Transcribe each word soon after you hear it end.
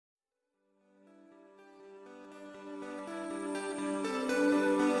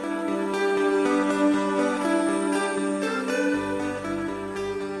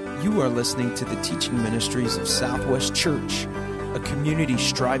You are listening to the teaching ministries of Southwest Church, a community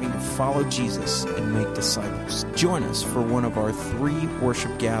striving to follow Jesus and make disciples. Join us for one of our 3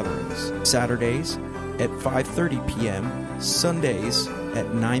 worship gatherings, Saturdays at 5:30 p.m., Sundays at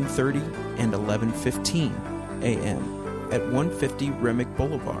 9:30 and 11:15 a.m. at 150 Remick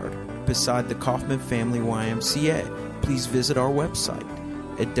Boulevard, beside the Kaufman Family YMCA. Please visit our website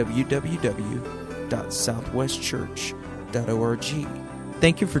at www.southwestchurch.org.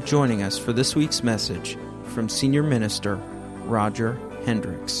 Thank you for joining us for this week's message from Senior Minister Roger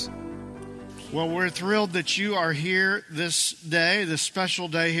Hendricks. Well, we're thrilled that you are here this day, this special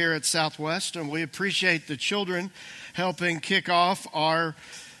day here at Southwest, and we appreciate the children helping kick off our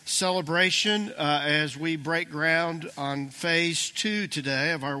celebration as we break ground on Phase 2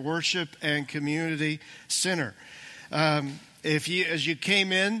 today of our Worship and Community Center. As you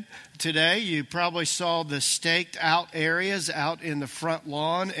came in today, you probably saw the staked out areas out in the front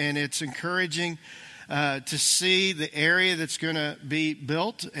lawn, and it's encouraging to see the area that's going to be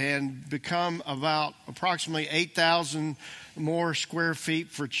built and become about approximately 8,000 more square feet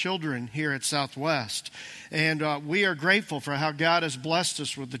for children here at Southwest. And we are grateful for how God has blessed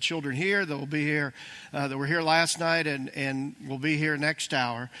us with the children here that will be here, that were here last night and will be here next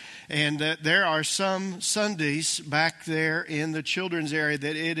hour. And there are some Sundays back there in the children's area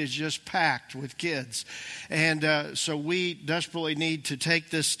that it is just packed with kids. And so we desperately need to take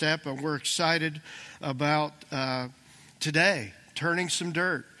this step, and we're excited about today turning some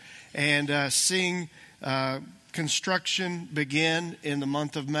dirt and seeing construction begin in the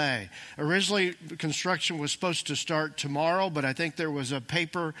month of May. Originally, construction was supposed to start tomorrow, but I think there was a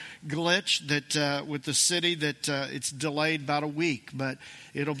paper glitch that with the city that it's delayed about a week, but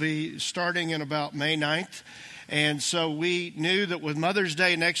it'll be starting in about May 9th. And so we knew that with Mother's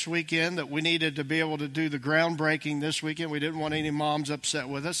Day next weekend that we needed to be able to do the groundbreaking this weekend. We didn't want any moms upset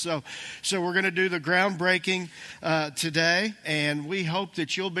with us. So we're going to do the groundbreaking today. And we hope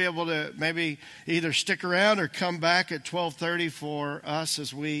that you'll be able to maybe either stick around or come back at 12:30 for us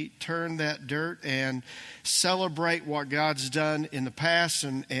as we turn that dirt and celebrate what God's done in the past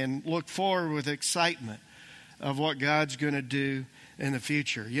and look forward with excitement of what God's going to do in the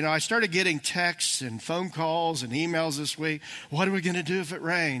future. You know, I started getting texts and phone calls and emails this week. What are we going to do if it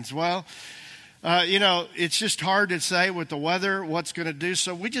rains? Well, it's just hard to say with the weather what's going to do.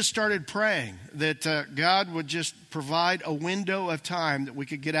 So we just started praying that God would just provide a window of time that we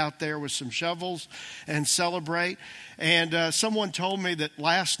could get out there with some shovels and celebrate. And someone told me that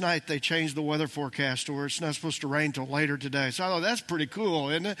last night they changed the weather forecast to where it's not supposed to rain until later today. So I thought, that's pretty cool,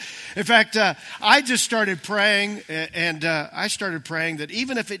 isn't it? In fact, I just started praying, and I started praying that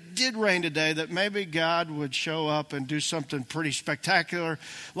even if it did rain today, that maybe God would show up and do something pretty spectacular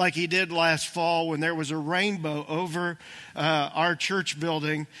like he did last fall when there was a rainbow over our church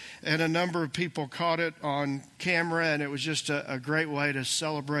building, and a number of people caught it on camera, and it was just a great way to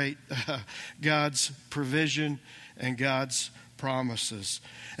celebrate God's provision and God's promises.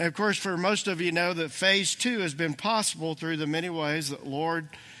 And of course, for most of you know that Phase 2 has been possible through the many ways that Lord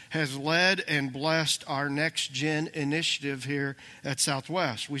has led and blessed our Next Gen initiative here at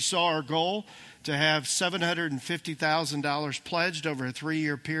Southwest. We saw our goal to have $750,000 pledged over a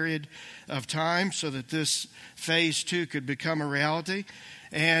 3-year period of time so that this Phase 2 could become a reality.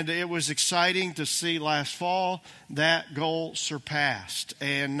 And it was exciting to see last fall that goal surpassed.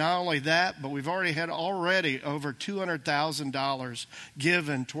 And not only that, but we've already had over $200,000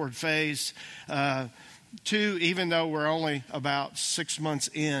 given toward Phase 2, even though we're only about 6 months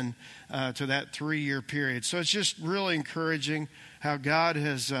in to that 3-year period. So it's just really encouraging how God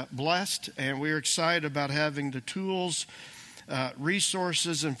has blessed, and we're excited about having the tools,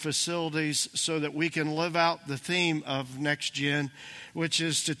 resources, and facilities so that we can live out the theme of Next Gen, which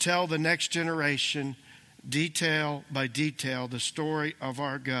is to tell the next generation, detail by detail, the story of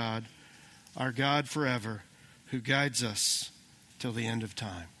our God forever, who guides us till the end of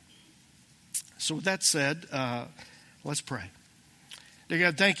time. So with that said, let's pray. Dear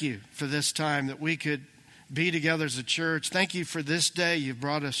God, thank you for this time that we could be together as a church. Thank you for this day you've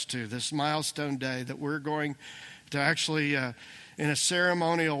brought us to, this milestone day that we're going to actually, in a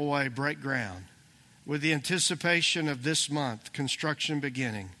ceremonial way, break ground with the anticipation of this month, construction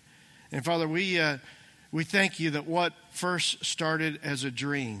beginning. And Father, we thank you that what first started as a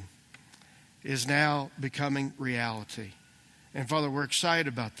dream is now becoming reality. And Father, we're excited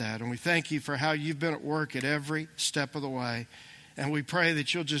about that. And we thank you for how you've been at work at every step of the way. And we pray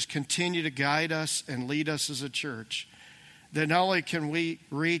that you'll just continue to guide us and lead us as a church. That not only can we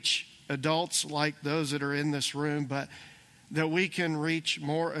reach adults like those that are in this room, but that we can reach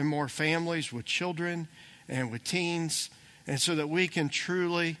more and more families with children and with teens, and so that we can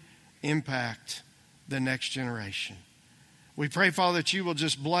truly impact the next generation. We pray, Father, that you will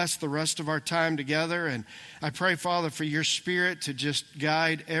just bless the rest of our time together. And I pray, Father, for your Spirit to just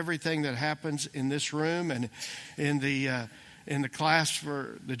guide everything that happens in this room and in the class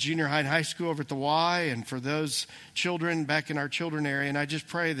for the junior high and high school over at the Y, and for those children back in our children area. And I just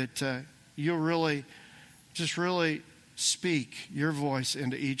pray that you'll really speak your voice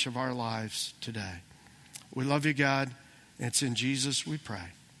into each of our lives today. We love you, God. It's in Jesus we pray.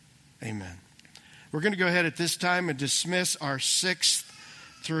 Amen. We're going to go ahead at this time and dismiss our 6th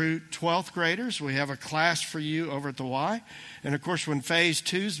through 12th graders. We have a class for you over at the Y. And, of course, when Phase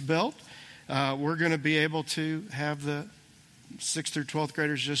 2 is built, we're going to be able to have the 6th through 12th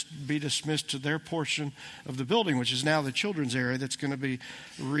graders just be dismissed to their portion of the building, which is now the children's area that's going to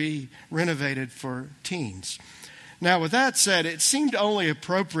be renovated for teens. Now, with that said, it seemed only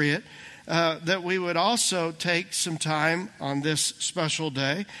appropriate that we would also take some time on this special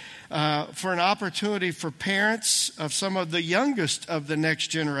day for an opportunity for parents of some of the youngest of the next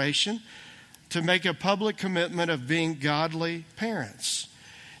generation to make a public commitment of being godly parents.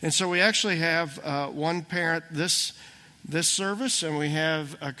 And so we actually have one parent this service, and we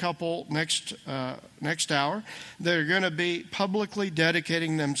have a couple next hour that are going to be publicly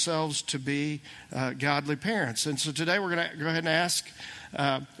dedicating themselves to be godly parents. And so today we're going to go ahead and ask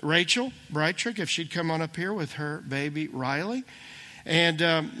Rachel Breitrick if she'd come on up here with her baby Riley. And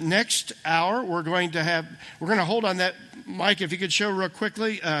next hour we're going to hold on that mic. If you could show real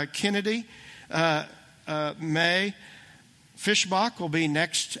quickly, Kennedy May Fishbach will be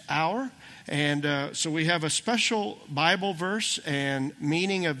next hour. And so we have a special Bible verse and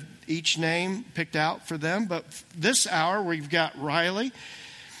meaning of each name picked out for them. But this hour we've got Riley.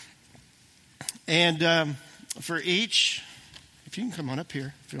 And for each, if you can come on up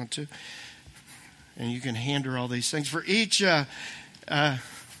here if you want to, and you can hand her all these things. For each,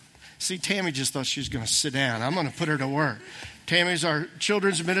 see, Tammy just thought she was going to sit down. I'm going to put her to work. Tammy's our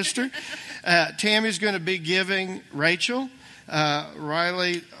children's minister. Tammy's going to be giving Rachel,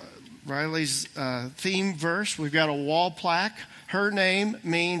 Riley's theme verse. We've got a wall plaque. Her name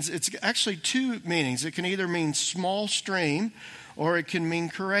means, it's actually two meanings. It can either mean small stream or it can mean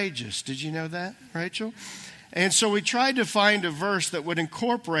courageous. Did you know that, Rachel? And so we tried to find a verse that would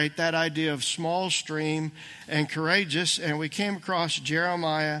incorporate that idea of small stream and courageous, and we came across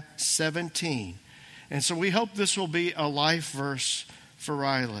Jeremiah 17. And so we hope this will be a life verse for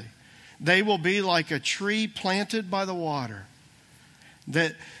Riley. They will be like a tree planted by the water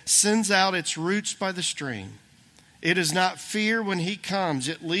that sends out its roots by the stream. It does not fear when he comes.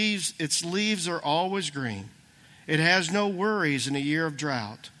 Its leaves are always green. It has no worries in a year of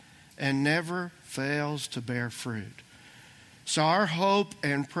drought and never fails to bear fruit. So our hope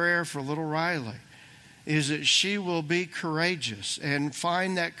and prayer for little Riley is that she will be courageous and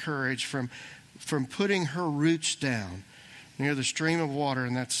find that courage from putting her roots down near the stream of water,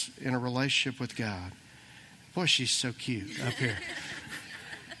 and that's in a relationship with God. Boy, she's so cute up here.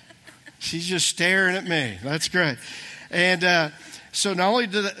 She's just staring at me. That's great. And so not only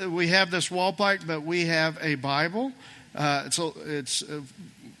do we have this wall plaque, but we have a Bible. It's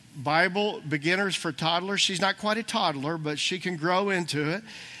Bible Beginners for Toddlers. She's not quite a toddler, but she can grow into it.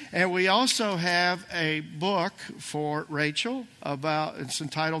 And we also have a book for Rachel it's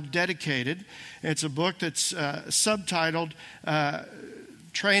entitled Dedicated. It's a book that's subtitled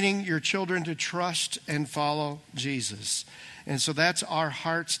Training Your Children to Trust and Follow Jesus. And so that's our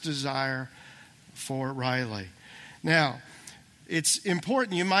heart's desire for Riley. Now, it's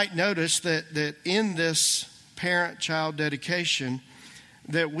important, you might notice that in this parent-child dedication,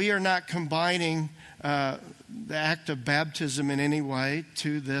 that we are not combining the act of baptism in any way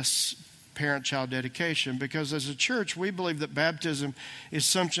to this parent-child dedication, because as a church, we believe that baptism is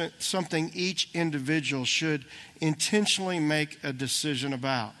something each individual should intentionally make a decision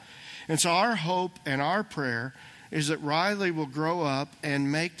about. And so our hope and our prayer is that Riley will grow up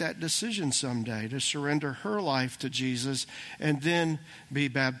and make that decision someday to surrender her life to Jesus and then be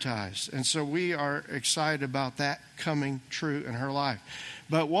baptized. And so we are excited about that coming true in her life.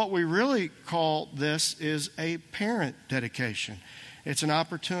 But what we really call this is a parent dedication. It's an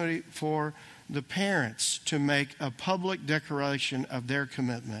opportunity for the parents to make a public declaration of their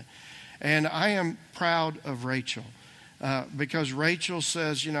commitment. And I am proud of Rachel. Because Rachel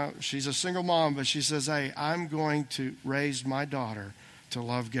says, she's a single mom, but she says, hey, I'm going to raise my daughter to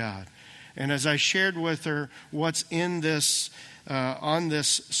love God. And as I shared with her what's in this, on this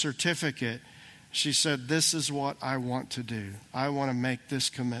certificate, she said, this is what I want to do. I want to make this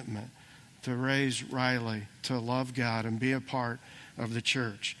commitment to raise Riley to love God and be a part of the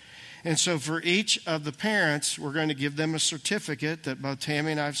church. And so for each of the parents, we're going to give them a certificate that both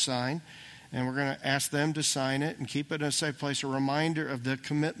Tammy and I have signed, and we're going to ask them to sign it and keep it in a safe place, a reminder of the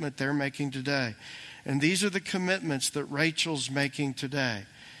commitment they're making today. And these are the commitments that Rachel's making today.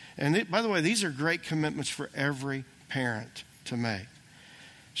 And by the way, these are great commitments for every parent to make.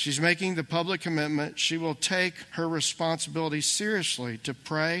 She's making the public commitment. She will take her responsibility seriously to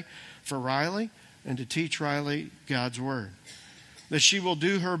pray for Riley and to teach Riley God's Word. That she will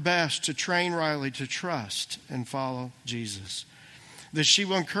do her best to train Riley to trust and follow Jesus. That she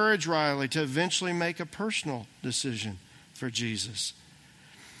will encourage Riley to eventually make a personal decision for Jesus.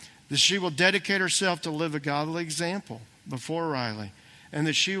 That she will dedicate herself to live a godly example before Riley. And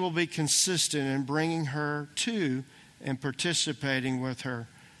that she will be consistent in bringing her to and participating with her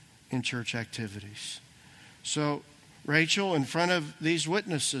in church activities. So, Rachel, in front of these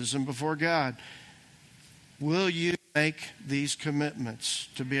witnesses and before God, will you make these commitments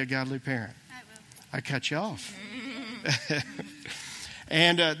to be a godly parent? I will. I cut you off.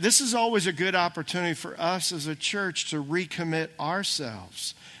 And this is always a good opportunity for us as a church to recommit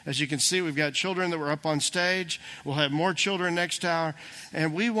ourselves. As you can see, we've got children that were up on stage. We'll have more children next hour.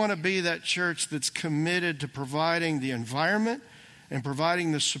 And we want to be that church that's committed to providing the environment and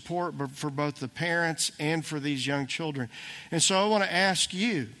providing the support for both the parents and for these young children. And so I want to ask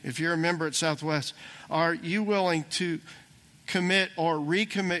you, if you're a member at Southwest, are you willing to commit or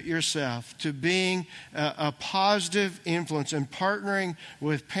recommit yourself to being a positive influence and partnering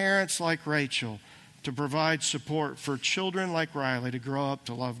with parents like Rachel to provide support for children like Riley to grow up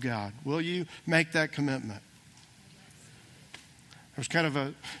to love God? Will you make that commitment? There's kind of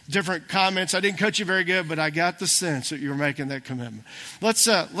a different comments. I didn't coach you very good, but I got the sense that you were making that commitment.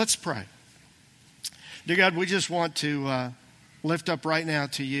 Let's pray. Dear God, we just want to lift up right now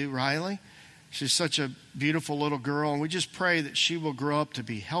to you, Riley. She's such a beautiful little girl, and we just pray that she will grow up to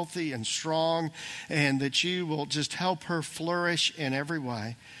be healthy and strong, and that you will just help her flourish in every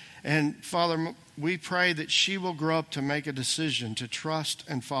way. And Father, we pray that she will grow up to make a decision to trust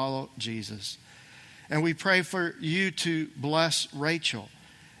and follow Jesus. And we pray for you to bless Rachel,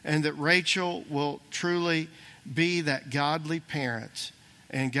 and that Rachel will truly be that godly parent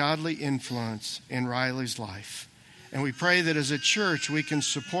and godly influence in Riley's life. And we pray that as a church we can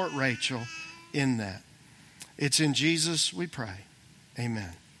support Rachel in that. It's in Jesus we pray.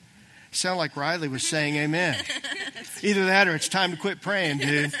 Amen. Sound like Riley was saying amen. Either that or it's time to quit praying,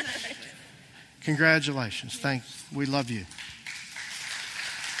 dude. Congratulations. Thanks. We love you.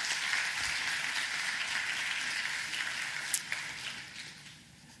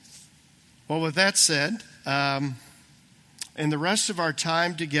 Well, with that said, in the rest of our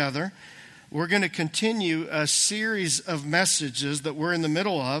time together, we're going to continue a series of messages that we're in the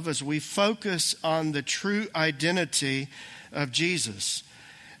middle of as we focus on the true identity of Jesus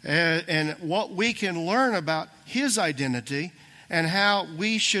and what we can learn about his identity and how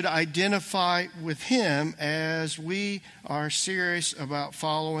we should identify with him as we are serious about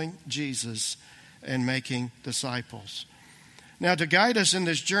following Jesus and making disciples. Now, to guide us in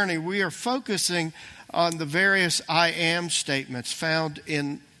this journey, we are focusing on the various I am statements found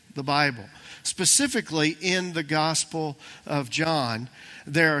in the Bible. Specifically, in the Gospel of John,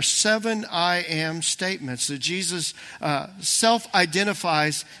 there are 7 I am statements that Jesus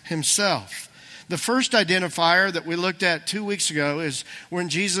self-identifies himself. The first identifier that we looked at 2 weeks ago is when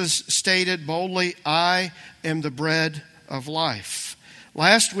Jesus stated boldly, "I am the bread of life."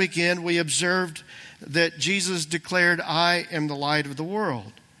 Last weekend, we observed that Jesus declared, "I am the light of the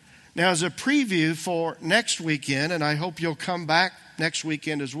world." Now, as a preview for next weekend, and I hope you'll come back next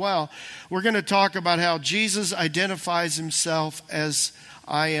weekend as well, we're going to talk about how Jesus identifies himself as,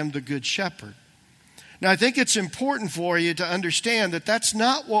 "I am the good shepherd." Now, I think it's important for you to understand that that's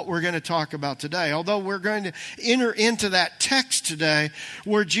not what we're going to talk about today, although we're going to enter into that text today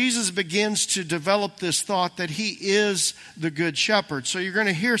where Jesus begins to develop this thought that he is the good shepherd. So you're going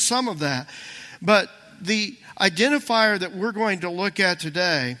to hear some of that. But the identifier that we're going to look at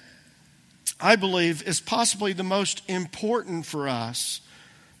today, I believe, is possibly the most important for us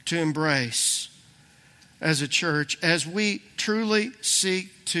to embrace as a church as we truly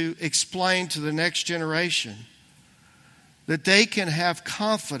seek to explain to the next generation that they can have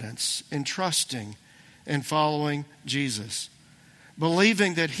confidence in trusting and following Jesus,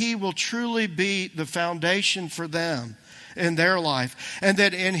 believing that he will truly be the foundation for them in their life, and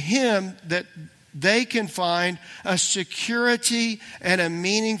that in him that they can find a security and a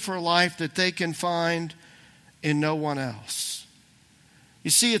meaning for life that they can find in no one else. You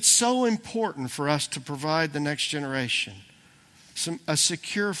see, it's so important for us to provide the next generation a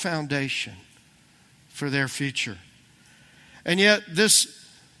secure foundation for their future. And yet this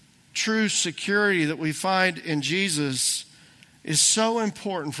true security that we find in Jesus is so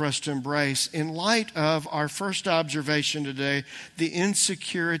important for us to embrace in light of our first observation today, the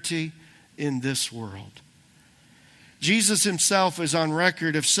insecurity in this world. Jesus himself is on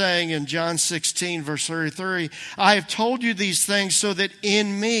record of saying in John 16, verse 33, I have told you these things so that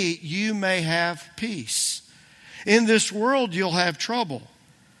in me you may have peace. In this world you'll have trouble,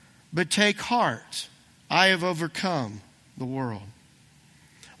 but take heart, I have overcome the world.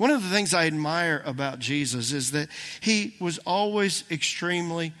 One of the things I admire about Jesus is that he was always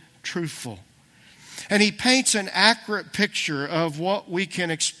extremely truthful. And he paints an accurate picture of what we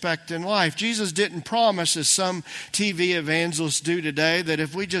can expect in life. Jesus didn't promise, as some TV evangelists do today, that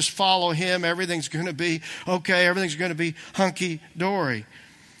if we just follow him, everything's going to be okay, everything's going to be hunky-dory.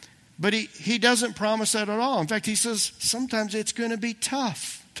 But he doesn't promise that at all. In fact, he says sometimes it's going to be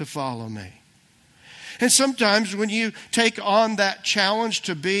tough to follow me. And sometimes when you take on that challenge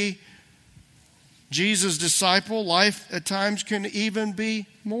to be Jesus' disciple, life at times can even be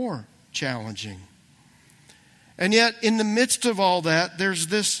more challenging. And yet, in the midst of all that, there's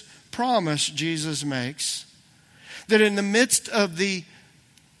this promise Jesus makes that in the midst of the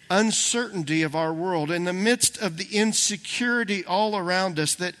uncertainty of our world, in the midst of the insecurity all around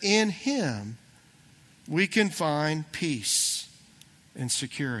us, that in him we can find peace and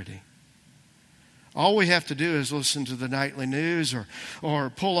security. All we have to do is listen to the nightly news or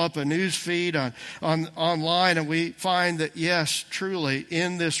pull up a news feed online, and we find that, yes, truly,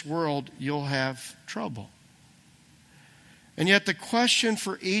 in this world, you'll have trouble. And yet the question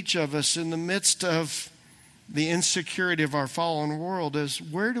for each of us in the midst of the insecurity of our fallen world is,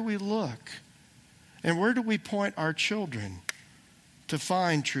 where do we look? And where do we point our children to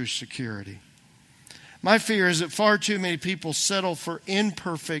find true security? My fear is that far too many people settle for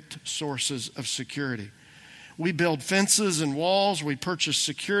imperfect sources of security. We build fences and walls. We purchase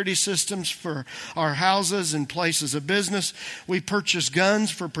security systems for our houses and places of business. We purchase guns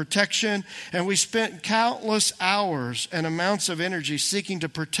for protection. And we spend countless hours and amounts of energy seeking to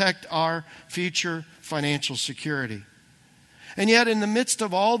protect our future financial security. And yet, in the midst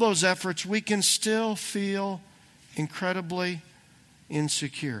of all those efforts, we can still feel incredibly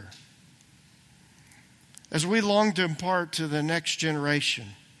insecure. As we long to impart to the next generation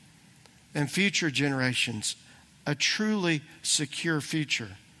and future generations a truly secure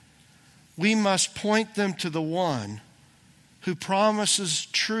future, we must point them to the one who promises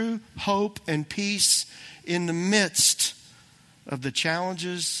true hope and peace in the midst of the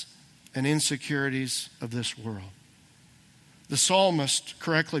challenges and insecurities of this world. The psalmist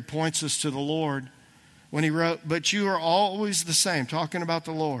correctly points us to the Lord when he wrote, "But you are always the same," talking about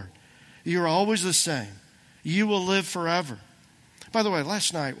the Lord. You are always the same. You will live forever. By the way,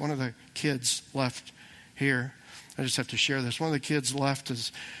 last night, one of the kids left here. I just have to share this. One of the kids left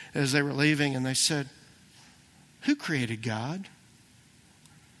as they were leaving, and they said, "Who created God?"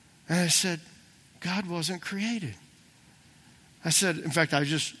 And I said, "God wasn't created." I said, in fact, I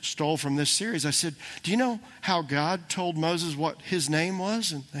just stole from this series. I said, "Do you know how God told Moses what his name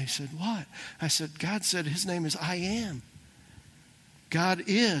was?" And they said, "What?" I said, "God said his name is I Am. God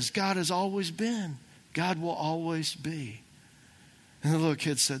is. God has always been. God will always be." And the little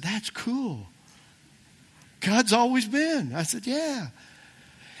kid said, "That's cool. God's always been." I said, "Yeah."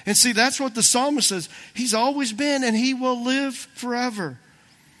 And see, that's what the psalmist says. He's always been, and he will live forever.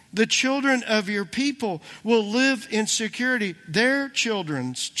 The children of your people will live in security. Their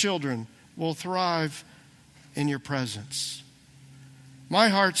children's children will thrive in your presence. My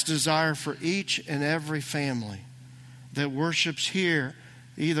heart's desire for each and every family that worships here,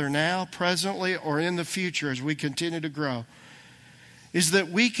 either now, presently, or in the future as we continue to grow, is that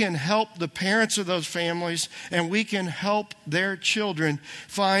we can help the parents of those families and we can help their children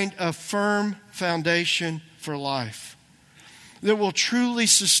find a firm foundation for life that will truly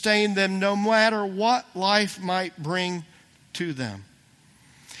sustain them no matter what life might bring to them.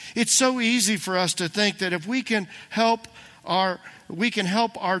 It's so easy for us to think that if we can help our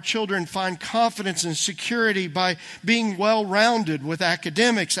children find confidence and security by being well-rounded with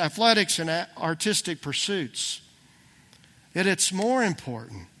academics, athletics, and artistic pursuits. Yet it's more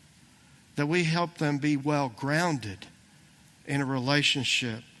important that we help them be well-grounded in a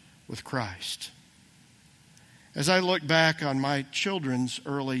relationship with Christ. As I look back on my children's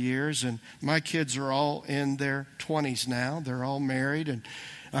early years, and my kids are all in their 20s now. They're all married, and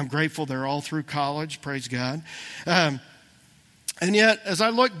I'm grateful they're all through college. Praise God. And yet, as I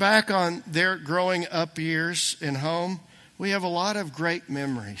look back on their growing up years in home, we have a lot of great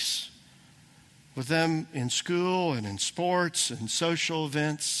memories with them in school and in sports and social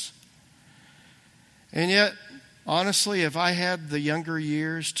events. And yet, honestly, if I had the younger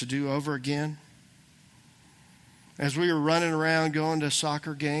years to do over again, as we were running around going to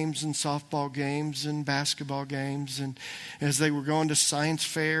soccer games and softball games and basketball games, and as they were going to science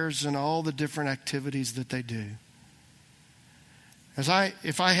fairs and all the different activities that they do,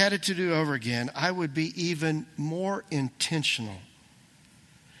 if I had it to do over again, I would be even more intentional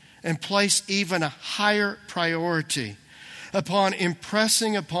and place even a higher priority upon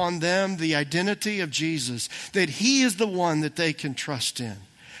impressing upon them the identity of Jesus, that He is the one that they can trust in,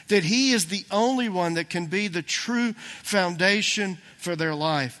 that He is the only one that can be the true foundation for their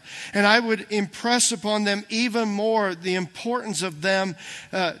life. And I would impress upon them even more the importance of them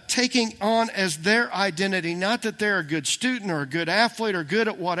taking on as their identity, not that they're a good student or a good athlete or good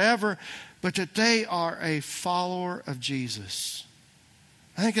at whatever, but that they are a follower of Jesus.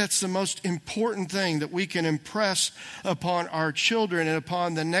 I think that's the most important thing that we can impress upon our children and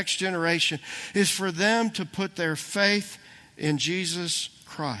upon the next generation, is for them to put their faith in Jesus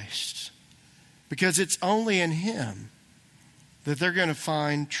Christ. Because it's only in Him that they're going to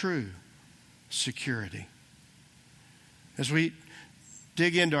find true security. As we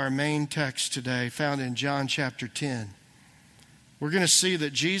dig into our main text today, found in John chapter 10, we're going to see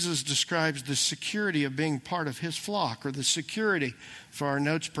that Jesus describes the security of being part of His flock, or the security, for our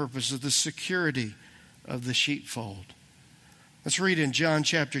notes purposes, the security of the sheepfold. Let's read in John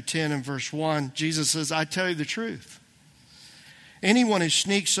chapter 10 and verse 1. Jesus says, "I tell you the truth. Anyone who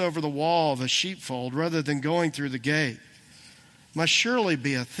sneaks over the wall of a sheepfold rather than going through the gate must surely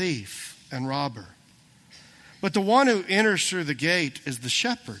be a thief and robber. But the one who enters through the gate is the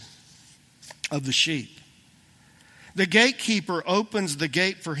shepherd of the sheep. The gatekeeper opens the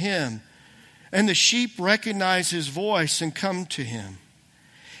gate for him, and the sheep recognize his voice and come to him.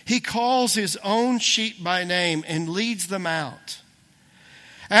 He calls his own sheep by name and leads them out.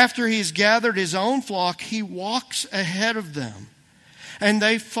 After he's gathered his own flock, he walks ahead of them, and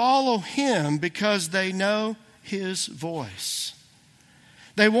they follow him because they know his voice.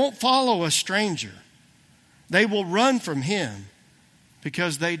 They won't follow a stranger. They will run from him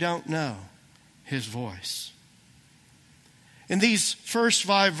because they don't know his voice." In these first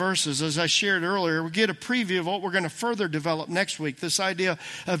 5 verses, as I shared earlier, we get a preview of what we're going to further develop next week, this idea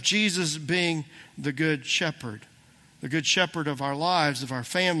of Jesus being the good shepherd of our lives, of our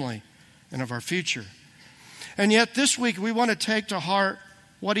family, and of our future. And yet this week we want to take to heart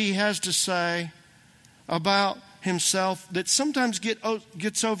what He has to say about Himself that sometimes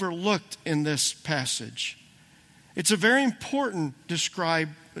gets overlooked in this passage. It's a very important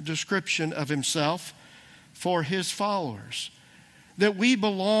description of Himself for His followers, that we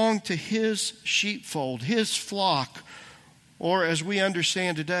belong to His sheepfold, His flock, or as we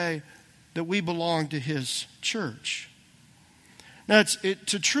understand today, that we belong to His church. Now,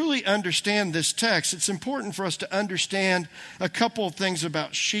 to truly understand this text, it's important for us to understand a couple of things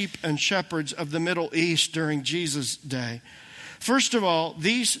about sheep and shepherds of the Middle East during Jesus' day. First of all,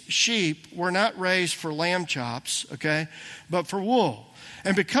 these sheep were not raised for lamb chops, but for wool.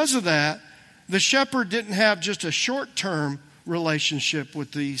 And because of that, the shepherd didn't have just a short-term relationship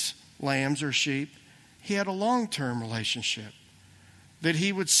with these lambs or sheep. He had a long-term relationship that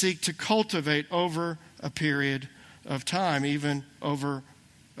he would seek to cultivate over a period of time, even over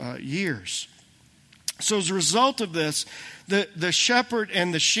years. So as a result of this, the shepherd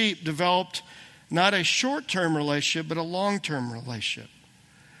and the sheep developed not a short-term relationship, but a long-term relationship,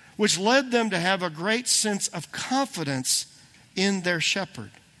 which led them to have a great sense of confidence in their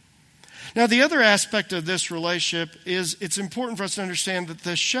shepherd. Now, the other aspect of this relationship is it's important for us to understand that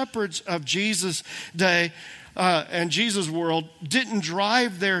the shepherds of Jesus' day and Jesus' world didn't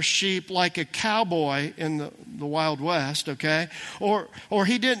drive their sheep like a cowboy in the Wild West, Or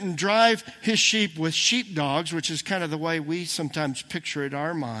he didn't drive his sheep with sheepdogs, which is kind of the way we sometimes picture it in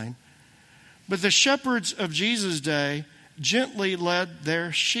our mind. But the shepherds of Jesus' day gently led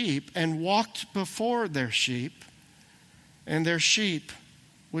their sheep and walked before their sheep, and their sheep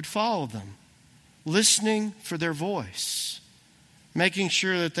would follow them, listening for their voice, making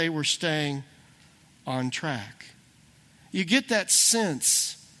sure that they were staying on track. You get that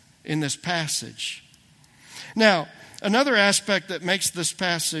sense in this passage. Now, another aspect that makes this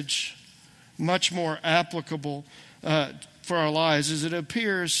passage much more applicable for our lives is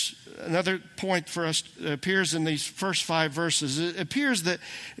another point for us appears in these first 5 verses. It appears that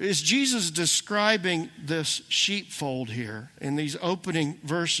as Jesus describing this sheepfold here in these opening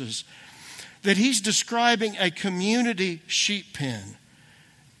verses, that He's describing a community sheep pen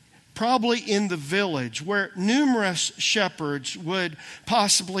probably in the village, where numerous shepherds would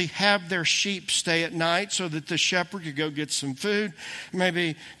possibly have their sheep stay at night so that the shepherd could go get some food,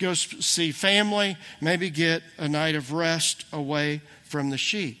 maybe go see family, maybe get a night of rest away from the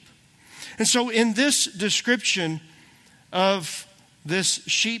sheep. And so in this description of this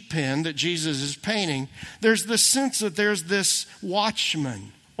sheep pen that Jesus is painting, there's the sense that there's this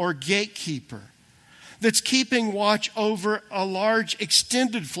watchman or gatekeeper that's keeping watch over a large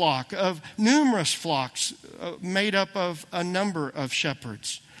extended flock of numerous flocks made up of a number of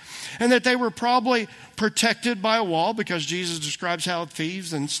shepherds. And that they were probably protected by a wall, because Jesus describes how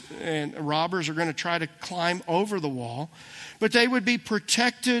thieves and robbers are going to try to climb over the wall. But they would be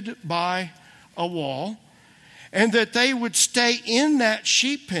protected by a wall, and that they would stay in that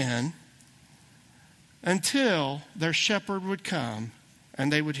sheep pen until their shepherd would come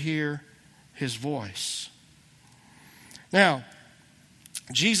and they would hear his voice. Now,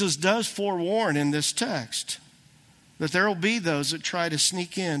 Jesus does forewarn in this text that there will be those that try to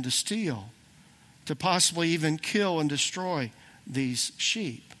sneak in to steal, to possibly even kill and destroy these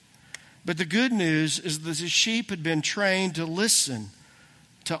sheep. But the good news is that the sheep had been trained to listen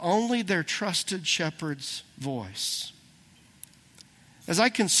to only their trusted shepherd's voice. As I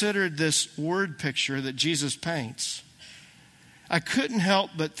considered this word picture that Jesus paints, I couldn't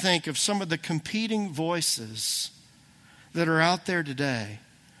help but think of some of the competing voices that are out there today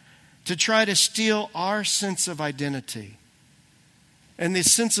to try to steal our sense of identity and the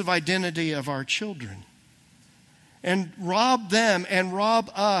sense of identity of our children, and rob them and rob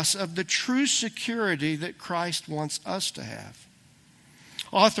us of the true security that Christ wants us to have.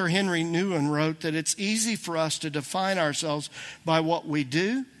 Author Henry Nouwen wrote that it's easy for us to define ourselves by what we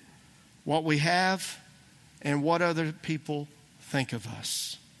do, what we have, and what other people think of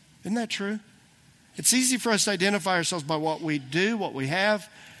us. Isn't that true? It's easy for us to identify ourselves by what we do, what we have,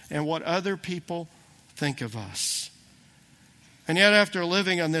 and what other people think of us. And yet, after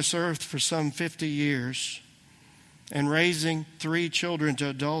living on this earth for some 50 years and raising 3 children to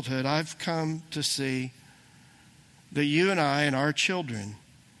adulthood, I've come to see that you and I and our children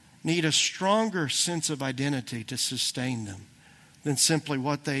need a stronger sense of identity to sustain them than simply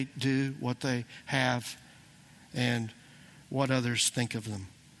what they do, what they have, and what others think of them.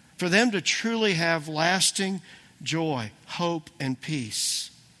 For them to truly have lasting joy, hope, and peace,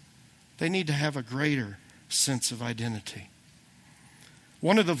 they need to have a greater sense of identity.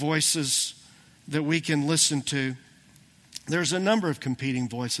 One of the voices that we can listen to, there's a number of competing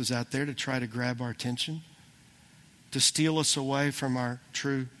voices out there to try to grab our attention, to steal us away from our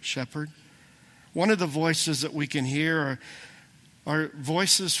true shepherd. One of the voices that we can hear are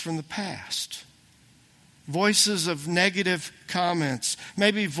voices from the past. Voices of negative comments,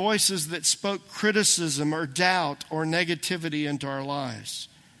 maybe voices that spoke criticism or doubt or negativity into our lives.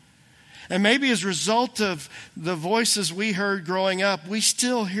 And maybe as a result of the voices we heard growing up, we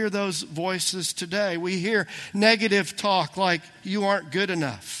still hear those voices today. We hear negative talk like, you aren't good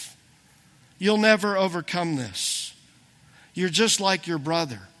enough. You'll never overcome this. You're just like your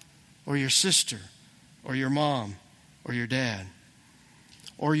brother or your sister or your mom or your dad.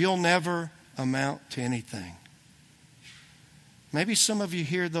 Or you'll never amount to anything. Maybe some of you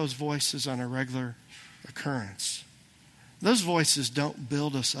hear those voices on a regular occurrence. Those voices don't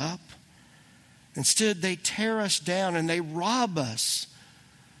build us up. Instead, they tear us down and they rob us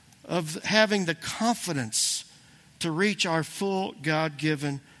of having the confidence to reach our full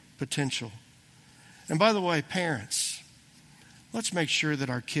God-given potential. And by the way, parents, let's make sure that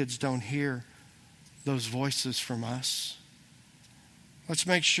our kids don't hear those voices from us. Let's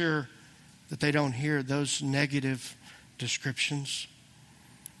make sure that they don't hear those negative descriptions.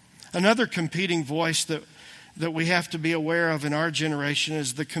 Another competing voice that we have to be aware of in our generation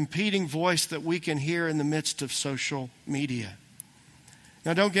is the competing voice that we can hear in the midst of social media.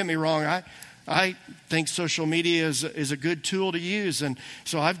 Now, don't get me wrong. I think social media is a good tool to use. And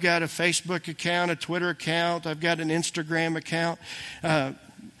so I've got a Facebook account, a Twitter account. I've got an Instagram account.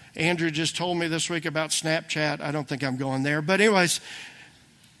 Andrew just told me this week about Snapchat. I don't think I'm going there. But anyways,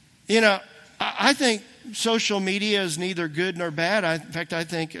 I think social media is neither good nor bad. In fact, I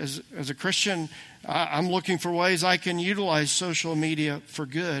think as a Christian, I'm looking for ways I can utilize social media for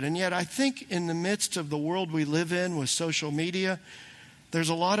good. And yet I think in the midst of the world we live in with social media, there's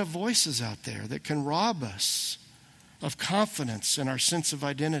a lot of voices out there that can rob us of confidence in our sense of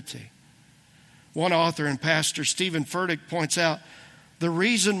identity. One author and pastor, Stephen Furtick, points out the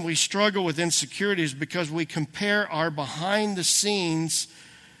reason we struggle with insecurity is because we compare our behind-the-scenes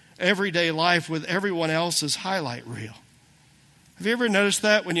everyday life with everyone else's highlight reel. Have you ever noticed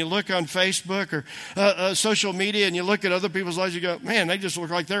that when you look on Facebook or social media and you look at other people's lives, you go, man, they just look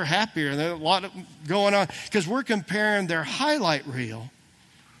like they're happier and there's a lot of going on. Because we're comparing their highlight reel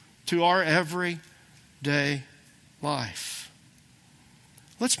to our everyday life.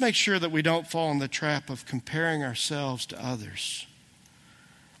 Let's make sure that we don't fall in the trap of comparing ourselves to others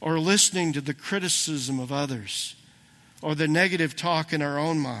or listening to the criticism of others or the negative talk in our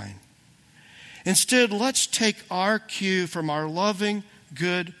own mind. Instead, let's take our cue from our loving,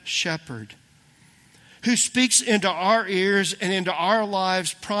 good shepherd who speaks into our ears and into our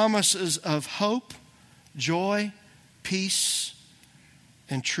lives promises of hope, joy, peace,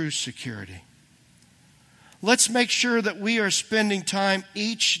 and true security. Let's make sure that we are spending time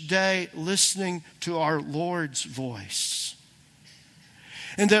each day listening to our Lord's voice.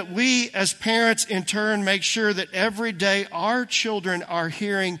 And that we as parents in turn make sure that every day our children are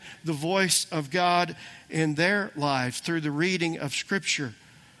hearing the voice of God in their lives through the reading of Scripture,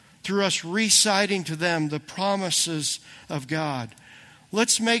 through us reciting to them the promises of God.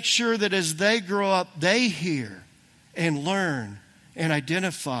 Let's make sure that as they grow up, they hear and learn and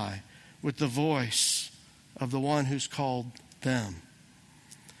identify with the voice of the one who's called them.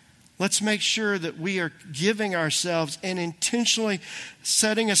 Let's make sure that we are giving ourselves and intentionally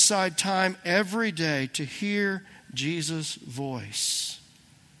setting aside time every day to hear Jesus' voice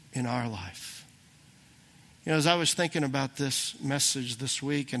in our life. You know, as I was thinking about this message this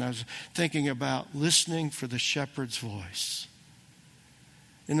week, and I was thinking about listening for the shepherd's voice.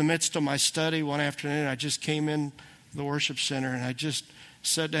 In the midst of my study one afternoon, I just came in the worship center and I just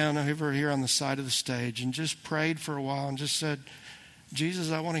sat down over here on the side of the stage and just prayed for a while and just said,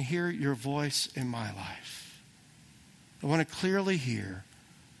 Jesus, I want to hear your voice in my life. I want to clearly hear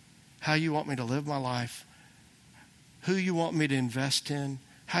how you want me to live my life, who you want me to invest in,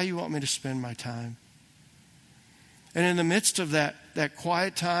 how you want me to spend my time. And in the midst of that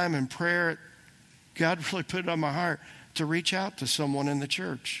quiet time and prayer, God really put it on my heart to reach out to someone in the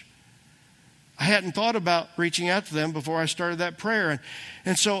church. I hadn't thought about reaching out to them before I started that prayer.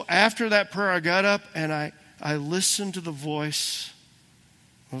 And so after that prayer, I got up and I listened to the voice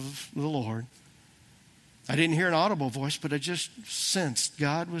of the Lord. I didn't hear an audible voice, but I just sensed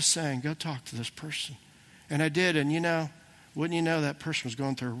God was saying, go talk to this person. And I did, and wouldn't you know, that person was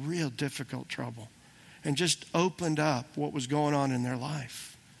going through a real difficult trouble and just opened up what was going on in their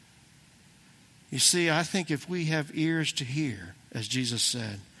life. You see, I think if we have ears to hear, as Jesus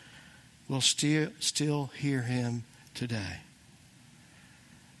said, we'll still hear him today.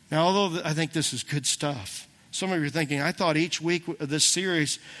 Now, although I think this is good stuff, some of you are thinking, I thought each week of this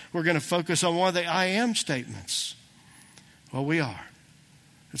series we're going to focus on one of the I am statements. Well, we are.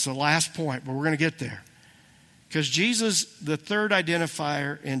 It's the last point, but we're going to get there. Because Jesus, the third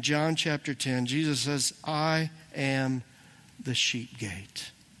identifier in John chapter 10, Jesus says, I am the sheep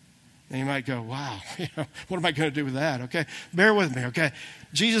gate. And you might go, wow, what am I going to do with that? Okay, bear with me, okay?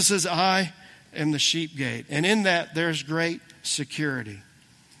 Jesus says, I am the sheep gate. And in that, there's great security.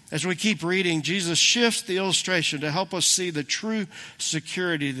 As we keep reading, Jesus shifts the illustration to help us see the true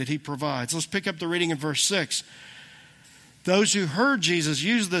security that he provides. Let's pick up the reading in verse 6. Those who heard Jesus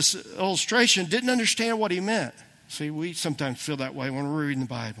use this illustration didn't understand what he meant. See, we sometimes feel that way when we're reading the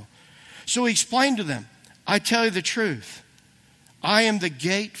Bible. So he explained to them, I tell you the truth. I am the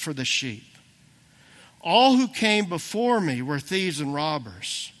gate for the sheep. All who came before me were thieves and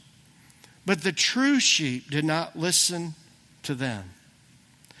robbers, but the true sheep did not listen to them.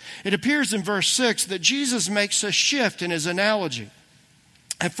 It appears in verse 6 that Jesus makes a shift in his analogy.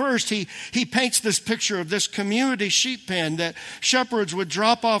 At first, he paints this picture of this community sheep pen that shepherds would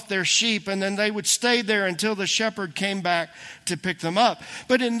drop off their sheep and then they would stay there until the shepherd came back to pick them up.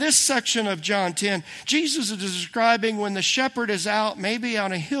 But in this section of John 10, Jesus is describing when the shepherd is out, maybe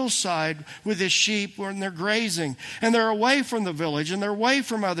on a hillside with his sheep when they're grazing, and they're away from the village and they're away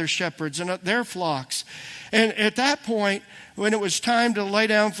from other shepherds and their flocks. And at that point, when it was time to lay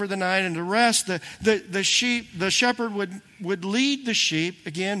down for the night and to rest, the shepherd would lead the sheep,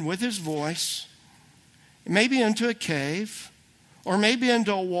 again, with his voice, maybe into a cave, or maybe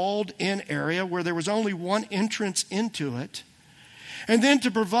into a walled-in area where there was only one entrance into it. And then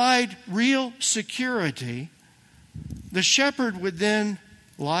to provide real security, the shepherd would then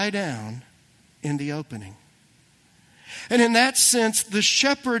lie down in the opening. And in that sense, the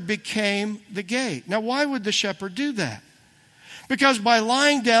shepherd became the gate. Now, why would the shepherd do that? Because by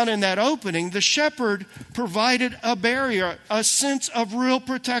lying down in that opening, the shepherd provided a barrier, a sense of real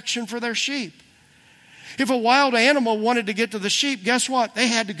protection for their sheep. If a wild animal wanted to get to the sheep, guess what? They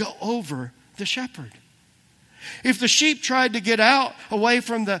had to go over the shepherd. If the sheep tried to get out away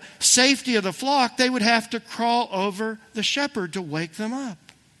from the safety of the flock, they would have to crawl over the shepherd to wake them up.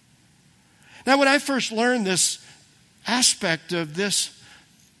 Now, when I first learned this aspect of this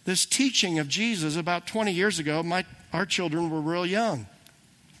teaching of Jesus about 20 years ago, our children were real young.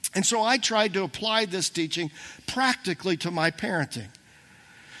 And so I tried to apply this teaching practically to my parenting.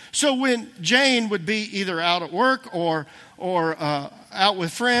 So when Jane would be either out at work or out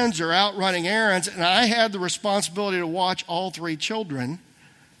with friends or out running errands, and I had the responsibility to watch all three children,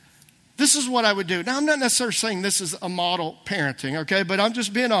 this is what I would do. Now, I'm not necessarily saying this is a model parenting, okay, but I'm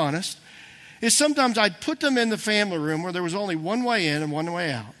just being honest. Is sometimes I'd put them in the family room where there was only one way in and one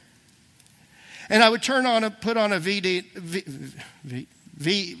way out. And I would put on a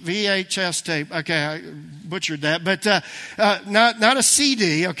VHS tape. Okay, I butchered that, but not a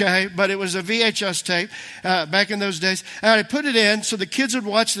CD. Okay, but it was a VHS tape back in those days. And I put it in so the kids would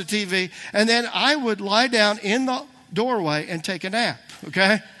watch the TV, and then I would lie down in the doorway and take a nap.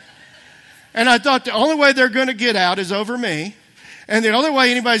 Okay, and I thought the only way they're going to get out is over me, and the only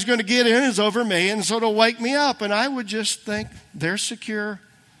way anybody's going to get in is over me, and so it'll wake me up. And I would just think they're secure,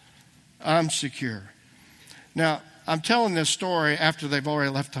 I'm secure. Now, I'm telling this story after they've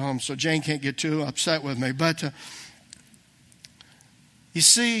already left the home, so Jane can't get too upset with me. But you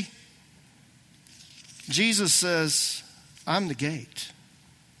see, Jesus says, I'm the gate.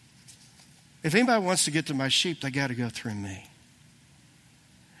 If anybody wants to get to my sheep, they got to go through me.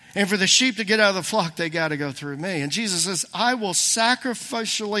 And for the sheep to get out of the flock, they got to go through me. And Jesus says, I will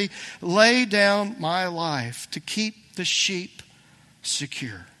sacrificially lay down my life to keep the sheep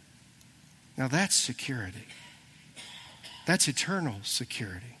secure. Now that's security. That's eternal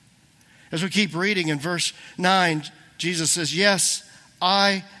security. As we keep reading in verse 9, Jesus says, yes,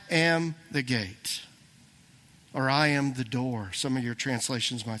 I am the gate. Or I am the door, some of your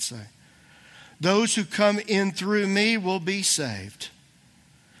translations might say. Those who come in through me will be saved.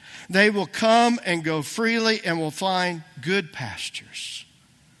 They will come and go freely and will find good pastures.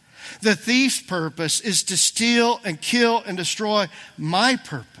 The thief's purpose is to steal and kill and destroy. My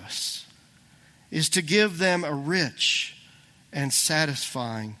purpose is to give them a rich and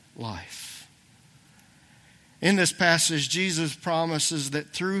satisfying life. In this passage, Jesus promises that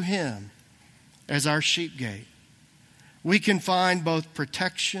through him, as our sheep gate, we can find both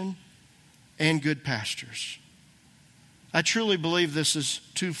protection and good pastures. I truly believe this is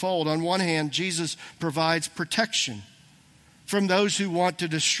twofold. On one hand, Jesus provides protection from those who want to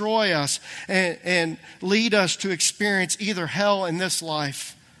destroy us and lead us to experience either hell in this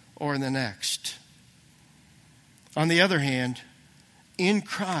life or in the next. On the other hand, in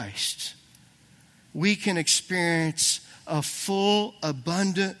Christ, we can experience a full,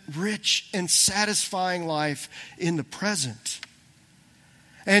 abundant, rich, and satisfying life in the present.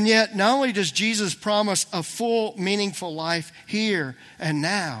 And yet, not only does Jesus promise a full, meaningful life here and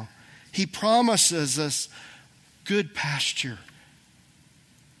now, he promises us good pasture.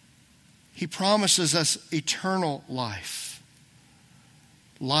 He promises us eternal life.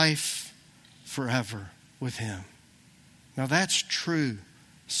 Life forever with him. Now that's true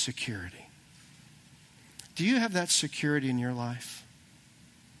security. Do you have that security in your life?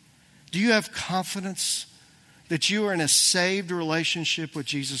 Do you have confidence that you are in a saved relationship with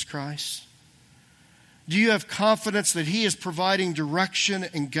Jesus Christ? Do you have confidence that he is providing direction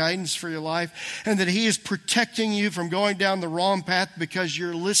and guidance for your life and that he is protecting you from going down the wrong path because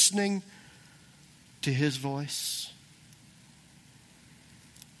you're listening to his voice?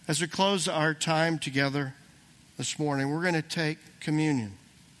 As we close our time together this morning, we're going to take communion.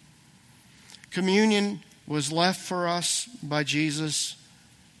 Communion was left for us by Jesus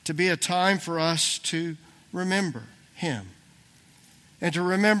to be a time for us to remember him and to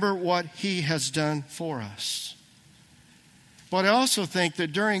remember what he has done for us. But I also think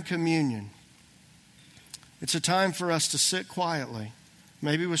that during communion, it's a time for us to sit quietly,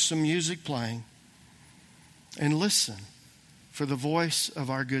 maybe with some music playing, and listen for the voice of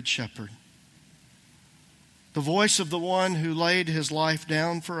our good shepherd. The voice of the one who laid his life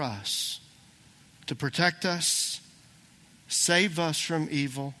down for us to protect us, save us from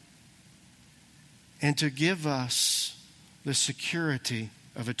evil, and to give us the security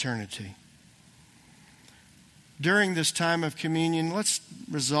of eternity. During this time of communion, let's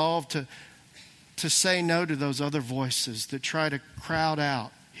resolve to say no to those other voices that try to crowd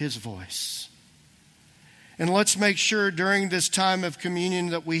out his voice. And let's make sure during this time of communion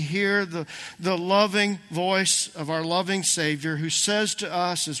that we hear the loving voice of our loving Savior who says to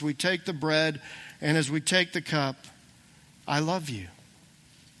us as we take the bread and as we take the cup, I love you.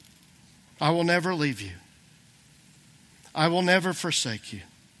 I will never leave you. I will never forsake you.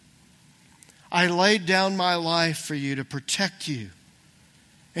 I laid down my life for you to protect you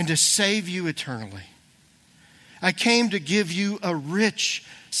and to save you eternally. I came to give you a rich,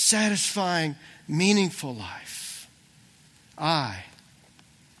 satisfying, meaningful life. I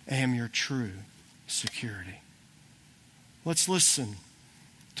am your true security. Let's listen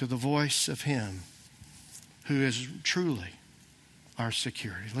to the voice of Him who is truly our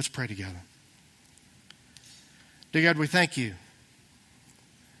security. Let's pray together. Dear God, we thank you.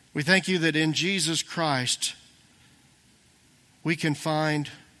 We thank you that in Jesus Christ we can find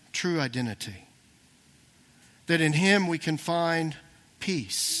true identity. That in Him we can find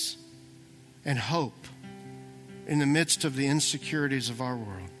peace and hope in the midst of the insecurities of our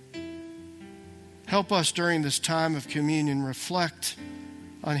world. Help us during this time of communion reflect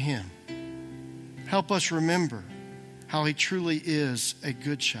on Him. Help us remember how He truly is a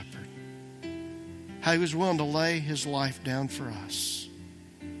good shepherd. How He was willing to lay His life down for us.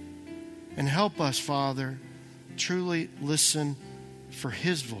 And help us, Father, truly listen for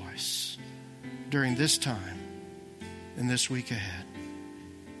His voice during this time and this week ahead.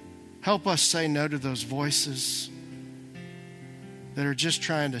 Help us say no to those voices that are just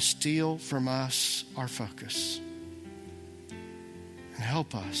trying to steal from us our focus. And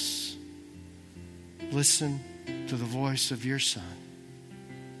help us listen to the voice of your Son,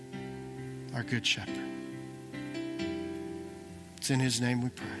 our Good Shepherd. It's in His name we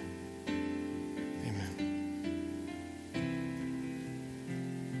pray.